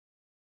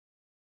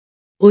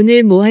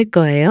오늘 뭐 할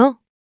거예요?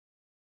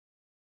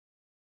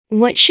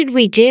 What should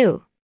we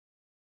do?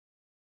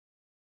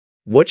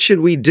 What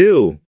should we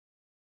do?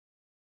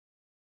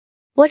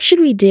 What should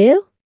we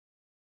do?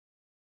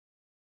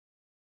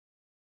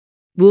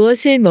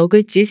 무엇을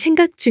먹을지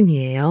생각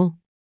중이에요.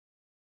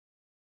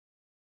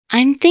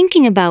 I'm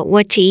thinking about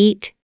what to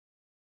eat.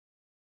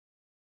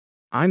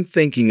 I'm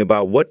thinking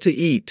about what to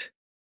eat.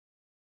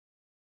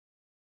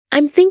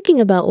 I'm thinking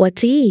about what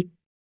to eat.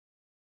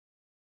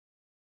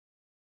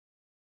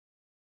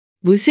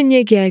 무슨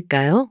얘기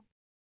할까요?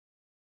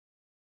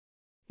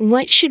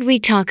 What should we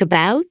talk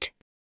about?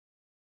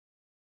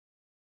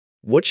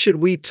 What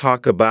should we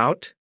talk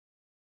about?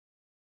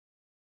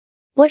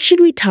 What should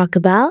we talk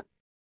about?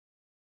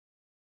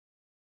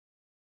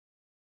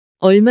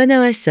 얼마나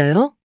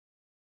왔어요?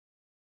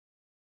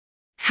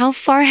 How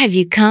far have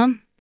you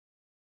come?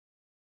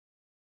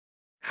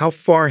 How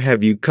far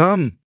have you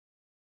come?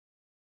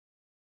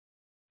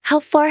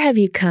 How far have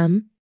you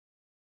come?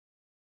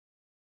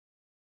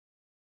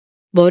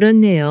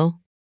 멀었네요.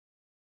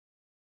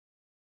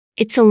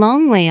 It's a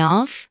long way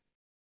off.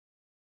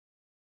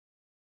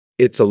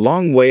 It's a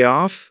long way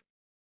off.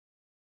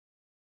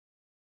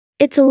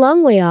 It's a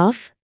long way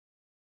off.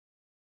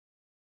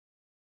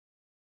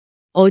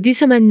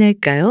 어디서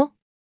만날까요?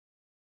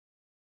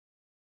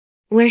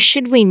 Where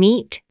should we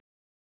meet?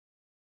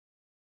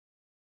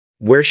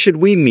 Where should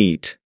we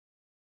meet?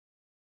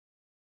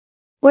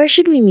 Where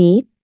should we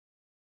meet?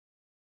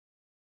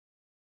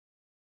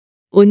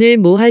 오늘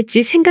뭐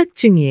할지 생각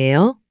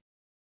중이에요.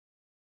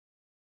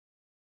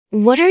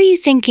 What are you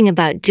thinking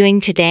about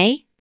doing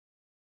today?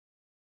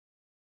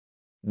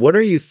 What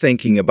are you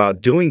thinking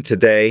about doing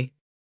today?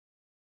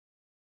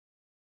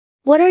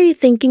 What are you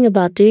thinking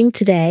about doing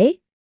today?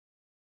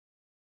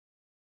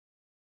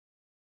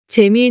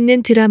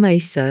 재미있는 드라마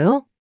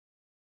있어요?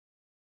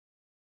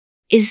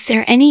 Is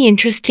there any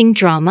interesting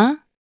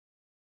drama?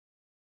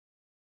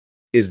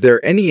 Is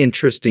there any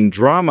interesting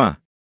drama?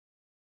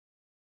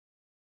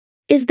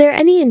 Is there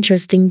any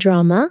interesting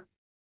drama?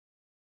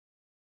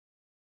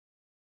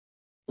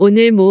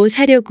 오늘 뭐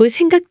사려고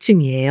생각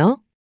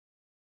중이에요?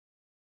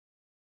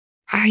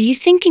 Are you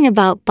thinking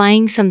about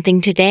buying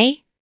something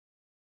today?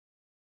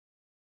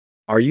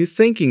 Are you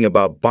thinking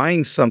about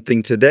buying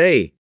something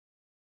today?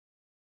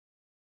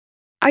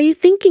 Are you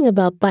thinking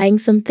about buying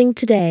something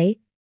today?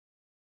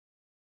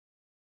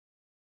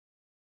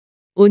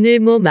 오늘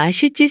뭐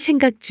마실지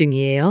생각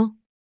중이에요.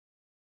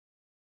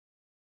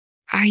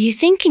 Are you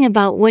thinking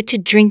about what to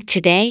drink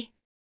today?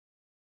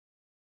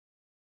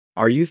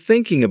 Are you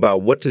thinking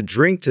about what to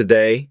drink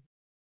today?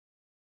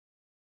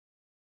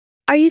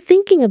 Are you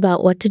thinking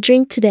about what to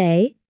drink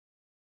today?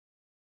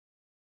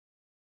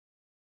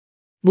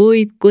 뭐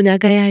입고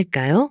나가야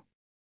할까요?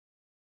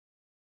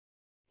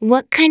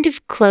 What kind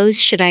of clothes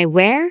should I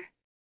wear?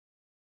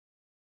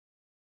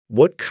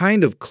 What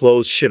kind of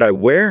clothes should I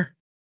wear?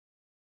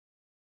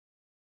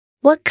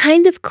 What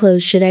kind of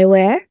clothes should I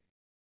wear?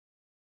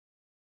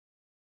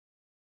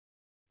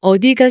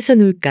 어디 가서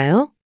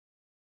놀까요?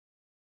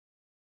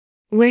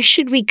 Where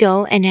should we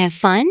go and have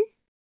fun?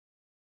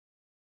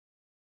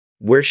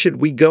 Where should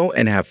we go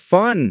and have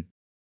fun?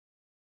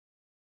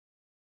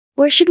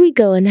 Where should we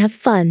go and have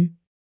fun?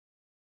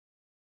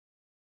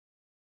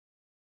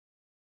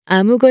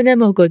 아무거나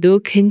먹어도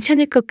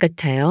괜찮을 것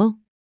같아요.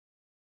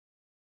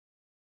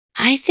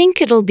 I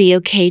think it'll be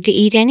okay to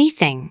eat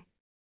anything.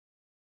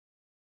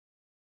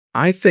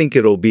 I think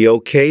it'll be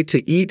okay to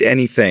eat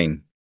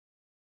anything.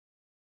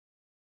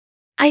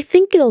 I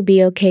think it'll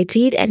be okay to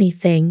eat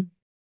anything.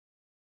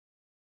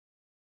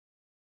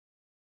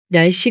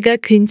 날씨가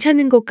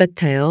괜찮은 것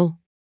같아요.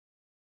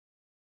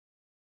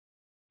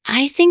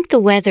 I think the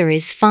weather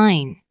is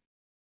fine.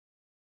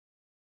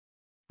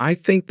 I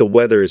think the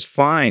weather is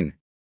fine.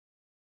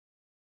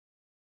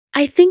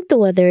 I think the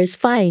weather is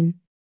fine.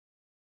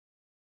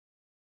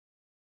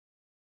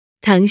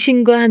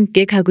 당신과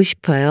함께 가고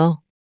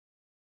싶어요.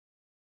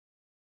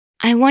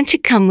 I want to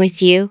come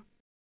with you.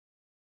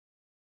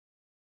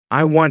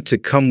 I want to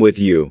come with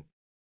you.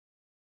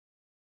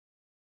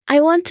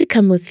 I want to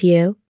come with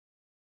you.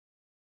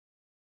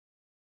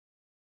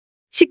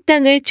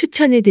 식당을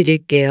추천해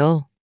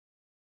드릴게요.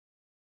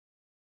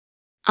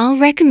 I'll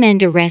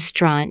recommend a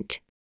restaurant.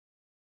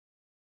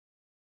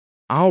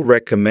 I'll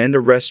recommend a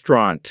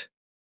restaurant.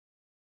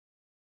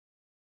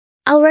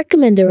 I'll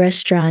recommend a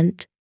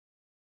restaurant.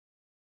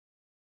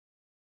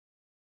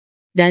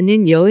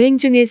 나는 여행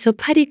중에서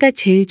파리가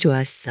제일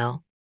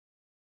좋았어.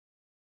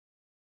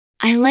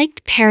 I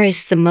liked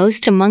Paris the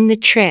most among the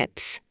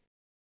trips.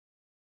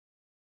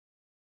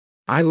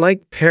 I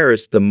liked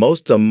Paris the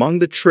most among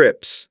the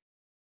trips.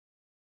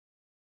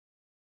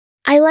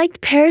 I liked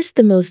Paris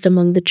the most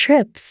among the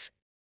trips.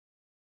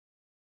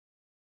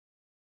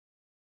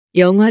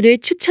 영화를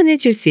추천해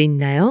줄 수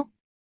있나요?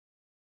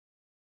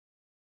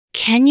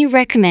 Can you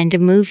recommend a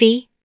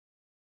movie?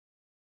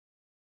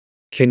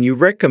 Can you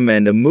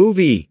recommend a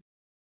movie?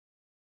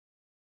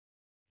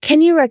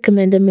 Can you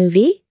recommend a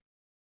movie?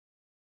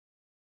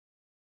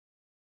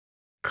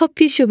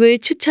 커피숍을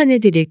추천해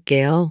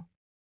드릴게요.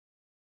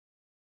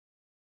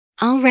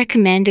 I'll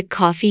recommend a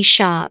coffee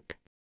shop.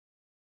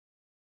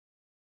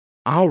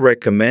 I'll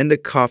recommend a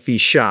coffee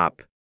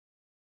shop.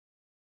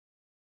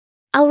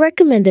 I'll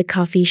recommend a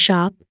coffee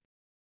shop.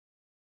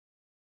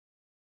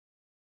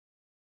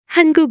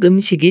 한국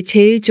음식이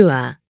제일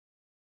좋아.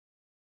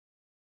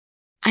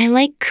 I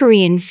like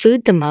Korean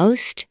food the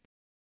most.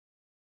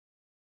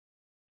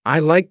 I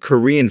like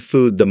Korean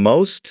food the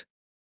most.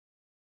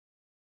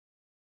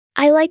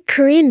 I like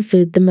Korean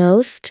food the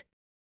most.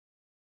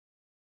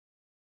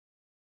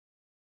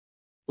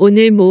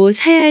 오늘 뭐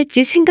사야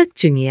할지 생각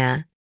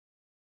중이야.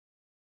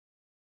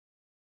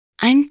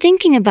 I'm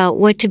thinking about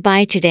what to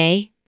buy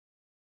today.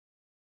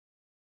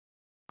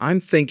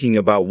 I'm thinking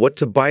about what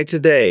to buy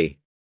today.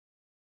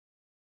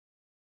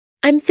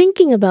 I'm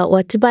thinking about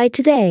what to buy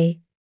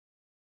today.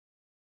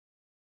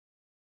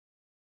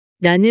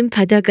 나는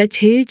바다가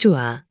제일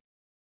좋아.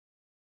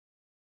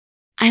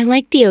 I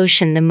like the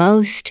ocean the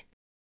most.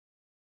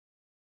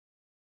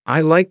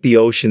 I like the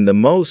ocean the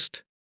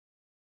most.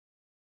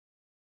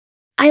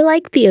 I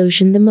like the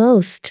ocean the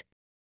most.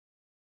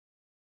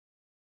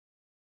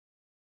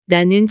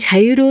 나는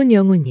자유로운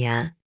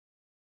영혼이야.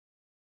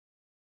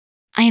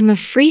 I am a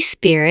free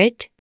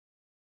spirit.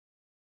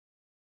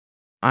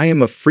 I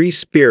am a free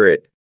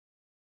spirit.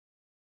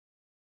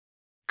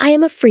 I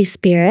am a free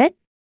spirit.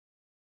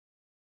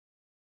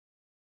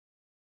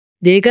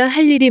 내가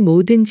할 일이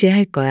뭐든지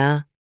할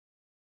거야.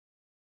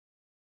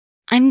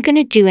 I'm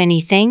gonna do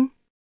anything.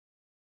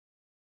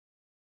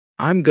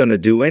 I'm gonna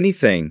do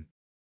anything.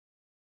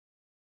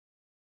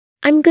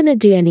 I'm gonna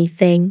do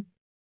anything.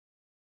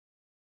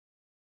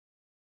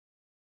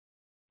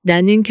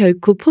 나는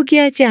결코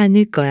포기하지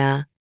않을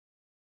거야.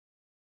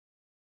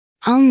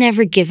 I'll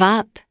never give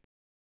up.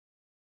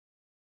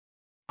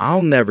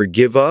 I'll never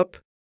give up.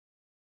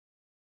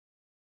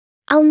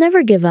 I'll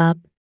never give up.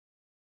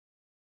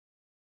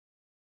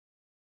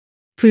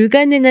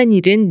 불가능한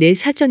일은 내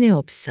사전에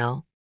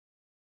없어.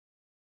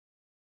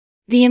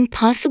 The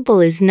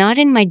impossible is not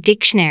in my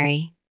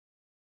dictionary.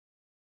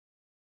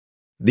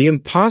 The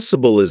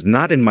impossible is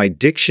not in my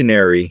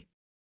dictionary.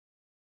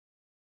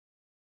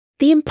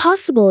 The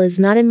impossible is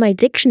not in my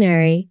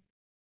dictionary.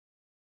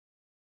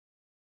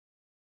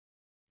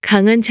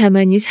 강한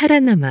자만이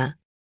살아남아.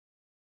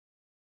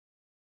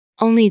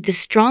 Only the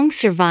strong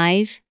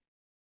survive.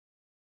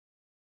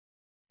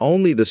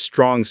 Only the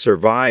strong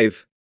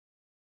survive.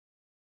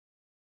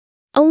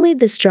 Only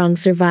the strong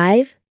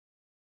survive.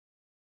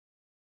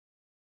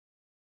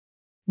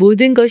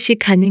 모든 것이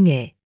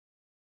가능해.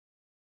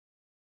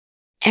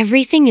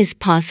 Everything is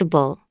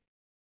possible.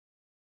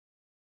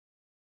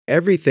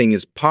 Everything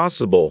is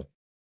possible.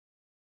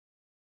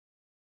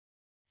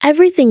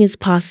 Everything is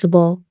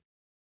possible.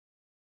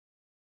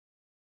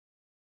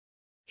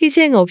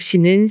 희생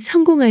없이는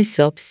성공할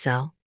수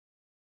없어.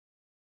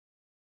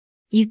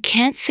 You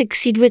can't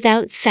succeed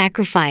without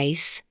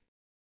sacrifice.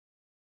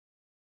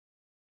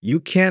 You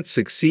can't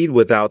succeed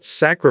without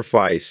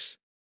sacrifice.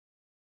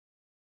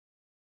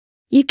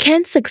 You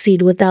can't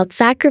succeed without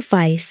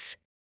sacrifice.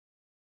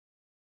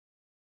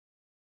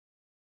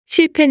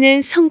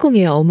 실패는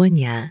성공의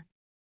어머니야.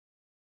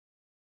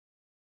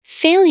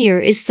 Failure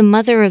is the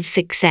mother of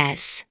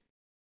success.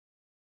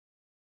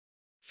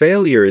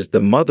 Failure is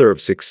the mother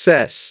of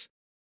success.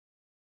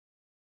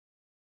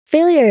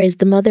 Failure is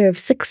the mother of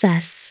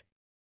success.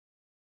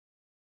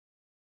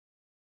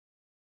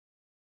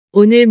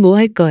 오늘 뭐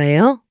할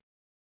거예요?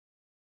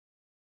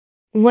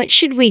 What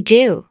should we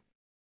do?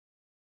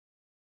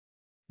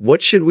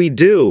 What should we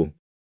do?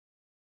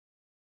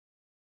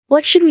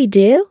 What should we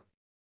do?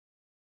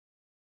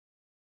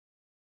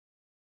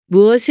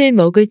 무엇을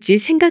먹을지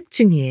생각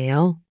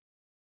중이에요.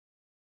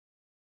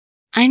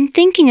 I'm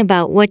thinking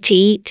about what to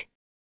eat.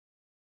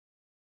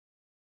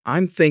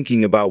 I'm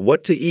thinking about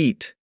what to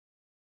eat.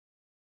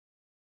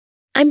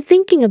 I'm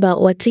thinking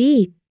about what to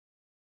eat.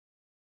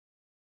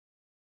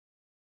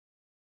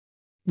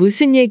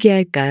 무슨 얘기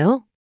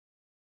할까요?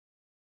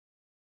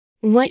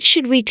 What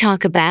should we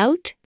talk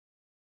about?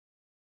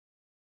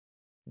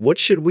 What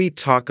should we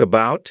talk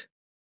about?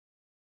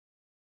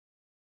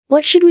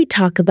 What should we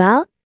talk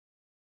about?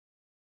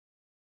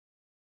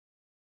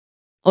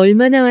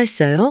 얼마나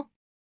왔어요?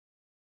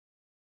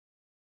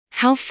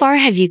 How far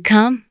have you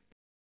come?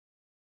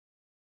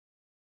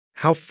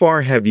 How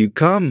far have you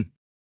come?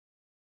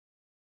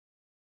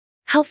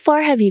 How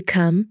far have you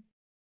come?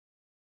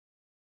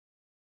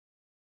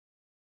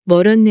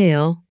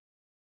 멀었네요.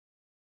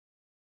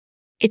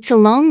 It's a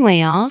long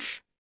way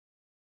off.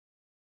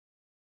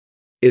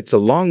 It's a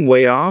long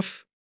way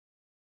off.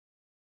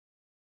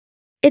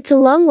 It's a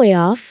long way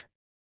off.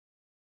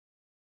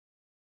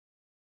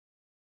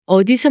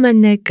 어디서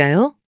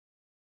만날까요?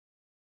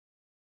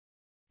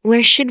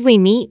 Where should we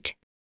meet?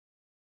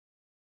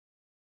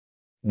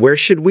 Where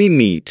should we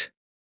meet?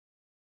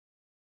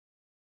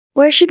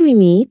 Where should we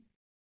meet?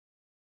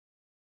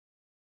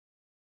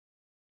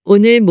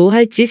 오늘 뭐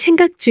할지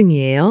생각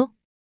중이에요.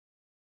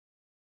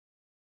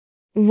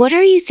 What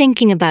are you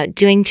thinking about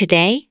doing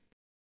today?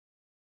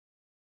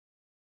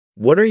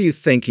 What are you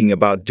thinking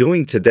about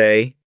doing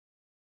today?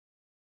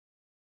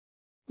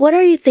 What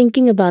are you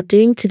thinking about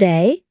doing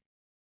today?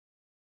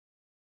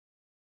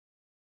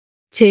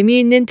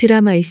 재미있는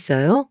드라마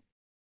있어요?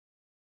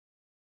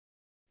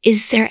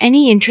 Is there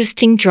any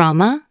interesting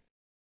drama?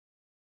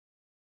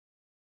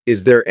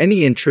 Is there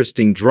any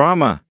interesting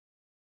drama?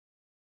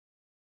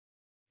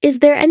 Is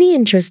there any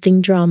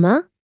interesting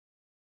drama?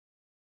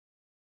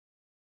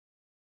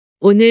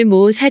 오늘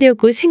뭐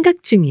사려고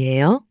생각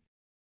중이에요?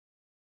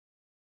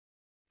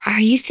 Are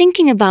you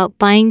thinking about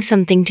buying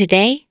something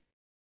today?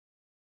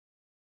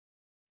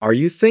 Are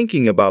you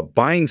thinking about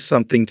buying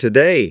something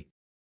today?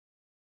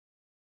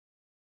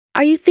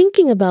 Are you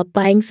thinking about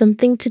buying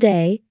something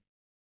today?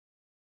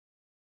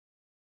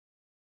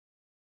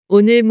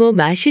 오늘 뭐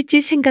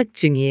마실지 생각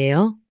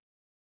중이에요?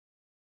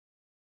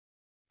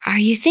 Are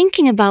you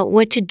thinking about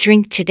what to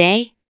drink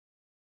today?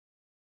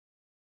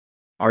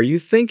 Are you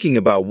thinking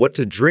about what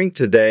to drink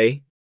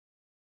today?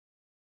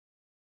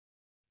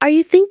 Are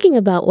you thinking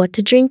about what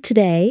to drink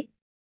today?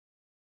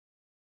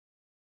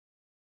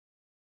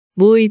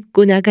 뭐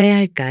입고 나가야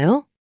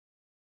할까요?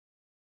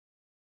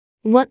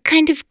 What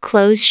kind of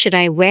clothes should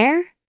I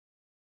wear?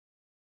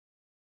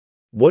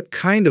 What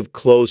kind of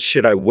clothes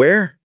should I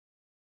wear?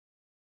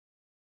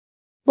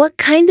 What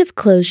kind of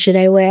clothes should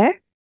I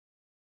wear?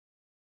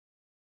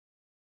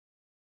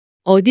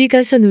 어디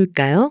가서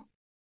놀까요?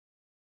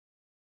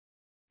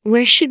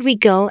 Where should we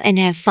go and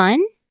have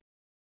fun?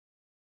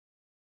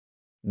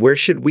 Where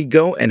should we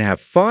go and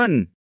have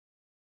fun?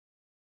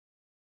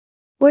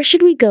 Where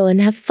should we go and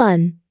have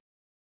fun?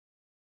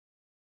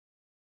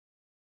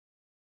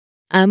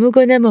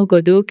 아무거나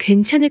먹어도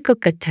괜찮을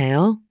것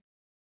같아요.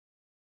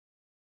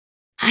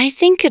 I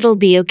think it'll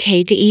be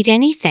okay to eat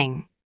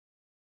anything.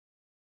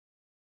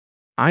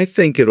 I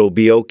think it'll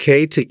be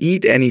okay to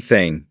eat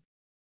anything.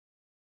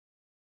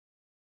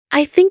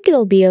 I think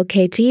it'll be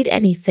okay to eat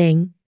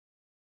anything.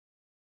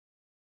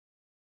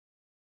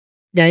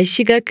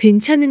 날씨가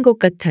괜찮은 것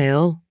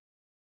같아요.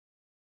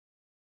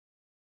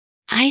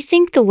 I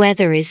think the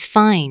weather is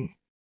fine.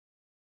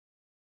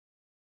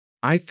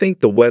 I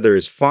think the weather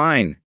is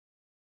fine.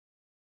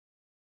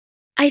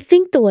 I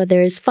think the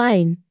weather is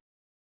fine.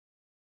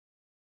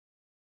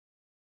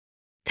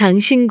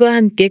 당신과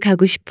함께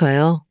가고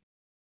싶어요.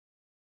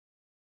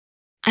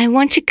 I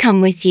want to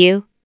come with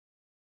you.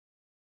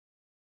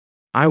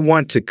 I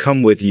want to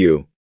come with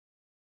you.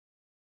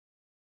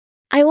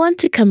 I want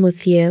to come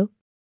with you.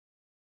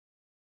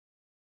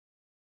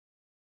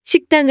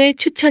 식당을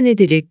추천해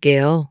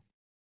드릴게요.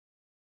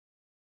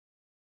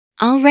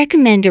 I'll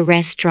recommend a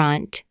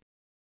restaurant.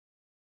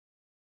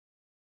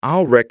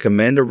 I'll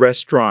recommend a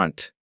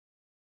restaurant.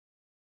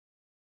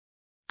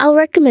 I'll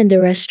recommend a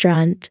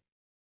restaurant.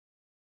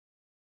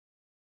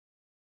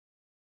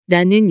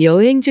 나는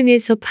여행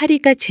중에서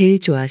파리가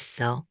제일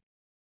좋았어.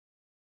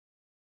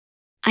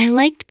 I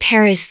liked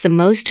Paris the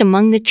most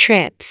among the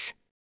trips.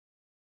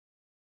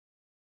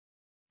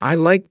 I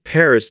liked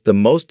Paris the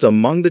most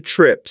among the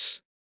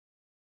trips.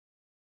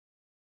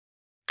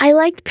 I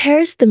liked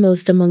Paris the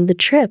most among the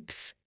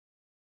trips.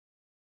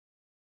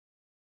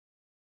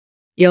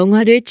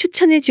 영화를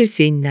추천해 줄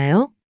수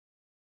있나요?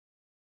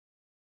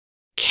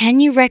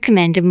 Can you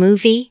recommend a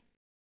movie?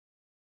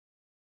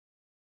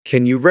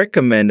 Can you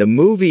recommend a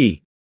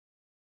movie?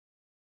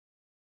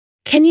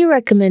 Can you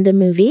recommend a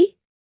movie?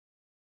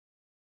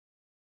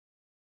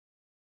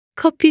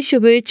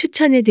 커피숍을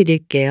추천해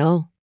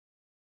드릴게요.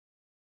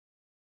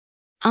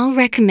 I'll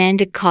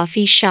recommend a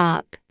coffee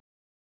shop.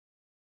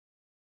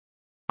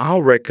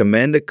 I'll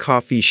recommend a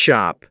coffee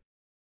shop.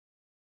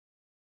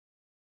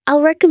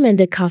 I'll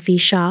recommend a coffee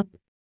shop.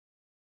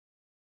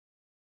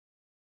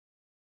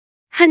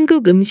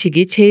 한국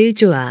음식이 제일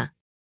좋아.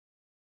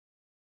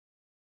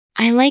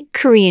 I like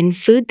Korean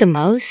food the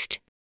most.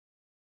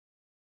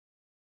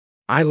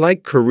 I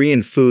like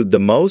Korean food the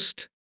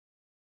most.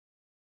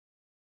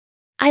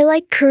 I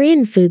like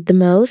Korean food the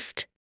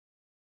most.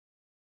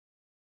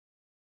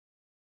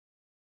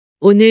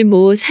 오늘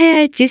뭐 사야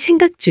할지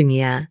생각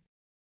중이야.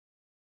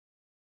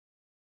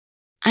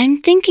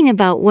 I'm thinking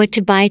about what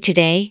to buy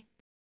today.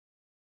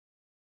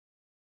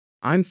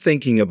 I'm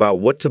thinking about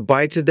what to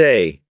buy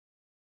today.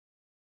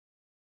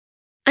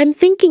 I'm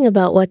thinking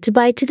about what to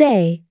buy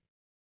today.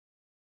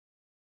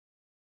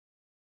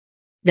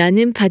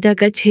 나는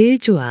바다가 제일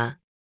좋아.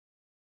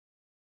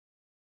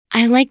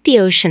 I like the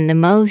ocean the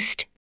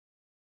most.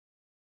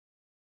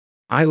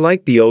 I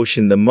like the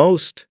ocean the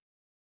most.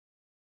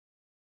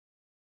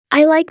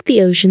 I like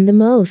the ocean the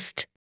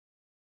most.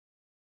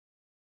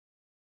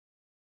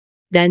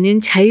 나는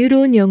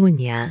자유로운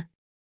영혼이야.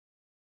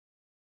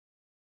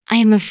 I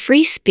am a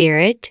free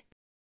spirit.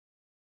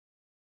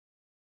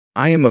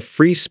 I am a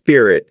free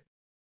spirit.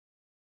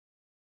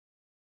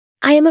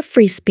 I am a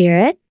free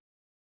spirit.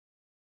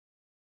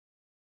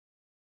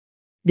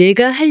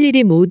 내가 할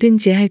일이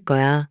뭐든지 할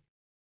거야.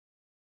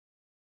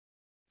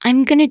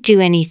 I'm gonna do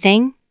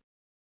anything.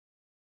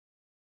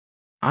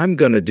 I'm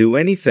gonna do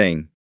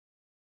anything.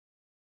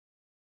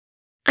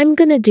 I'm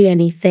gonna do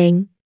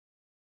anything.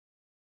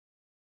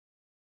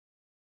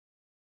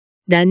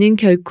 나는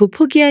결코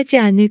포기하지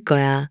않을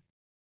거야.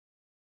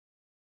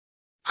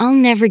 I'll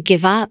never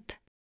give up.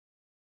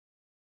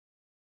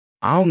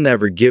 I'll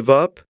never give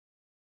up.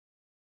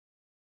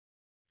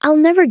 I'll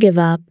never give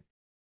up.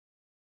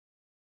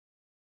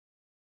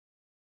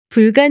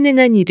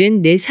 불가능한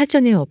일은 내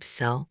사전에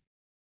없어.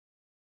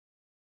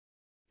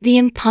 The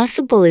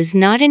impossible is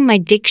not in my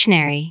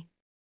dictionary.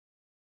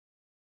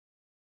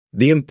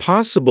 The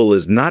impossible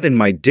is not in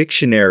my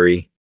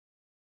dictionary.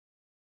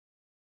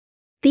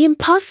 The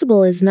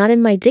impossible is not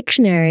in my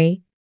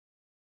dictionary.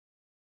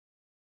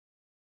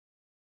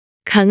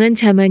 강한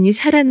자만이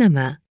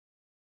살아남아.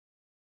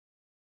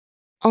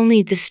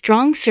 Only the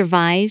strong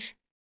survive.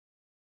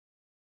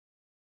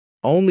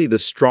 Only the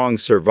strong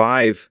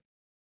survive.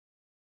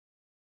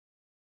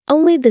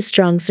 Only the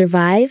strong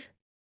survive.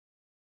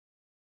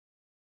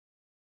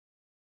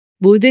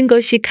 모든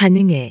것이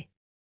가능해.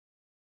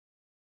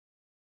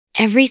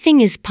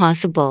 Everything is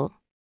possible.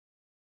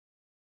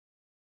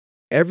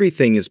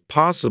 Everything is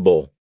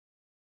possible.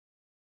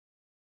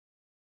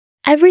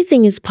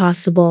 Everything is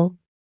possible.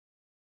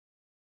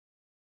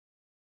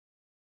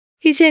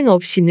 희생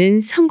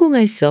없이는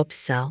성공할 수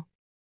없어.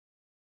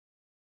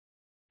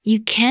 You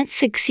can't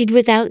succeed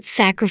without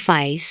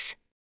sacrifice.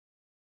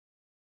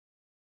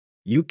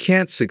 You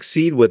can't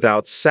succeed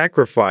without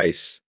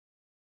sacrifice.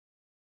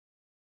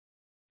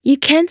 You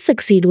can't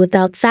succeed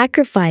without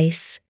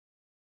sacrifice.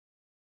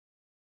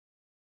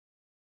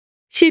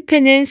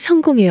 실패는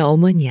성공의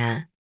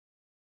어머니야.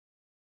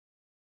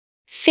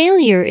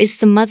 Failure is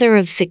the mother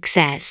of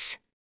success.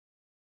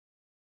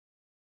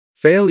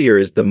 Failure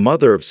is the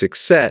mother of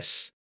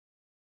success.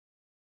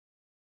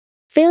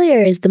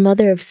 Failure is the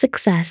mother of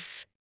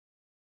success.